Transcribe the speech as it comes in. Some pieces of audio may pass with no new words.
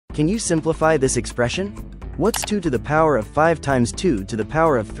Can you simplify this expression? What's 2 to the power of 5 times 2 to the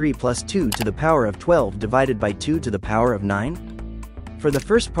power of 3 plus 2 to the power of 12 divided by 2 to the power of 9? For the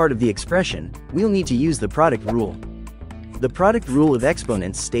first part of the expression, we'll need to use the product rule. The product rule of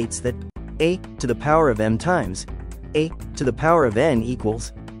exponents states that a to the power of m times a to the power of n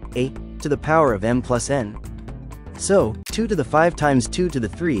equals a to the power of m plus n. So, 2 to the 5 times 2 to the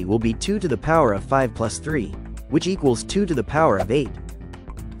 3 will be 2 to the power of 5 plus 3, which equals 2 to the power of 8.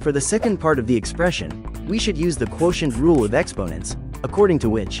 For the second part of the expression, we should use the quotient rule of exponents, according to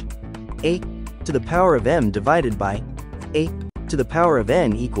which a to the power of m divided by a to the power of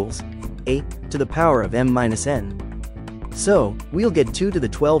n equals a to the power of m minus n. So, we'll get 2 to the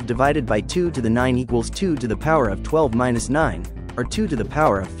 12 divided by 2 to the 9 equals 2 to the power of 12 minus 9, or 2 to the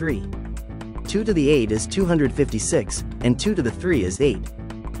power of 3. 2 to the 8 is 256, and 2 to the 3 is 8.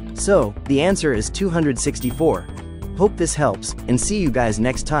 So, the answer is 264. Hope this helps, and see you guys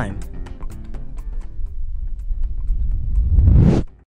next time.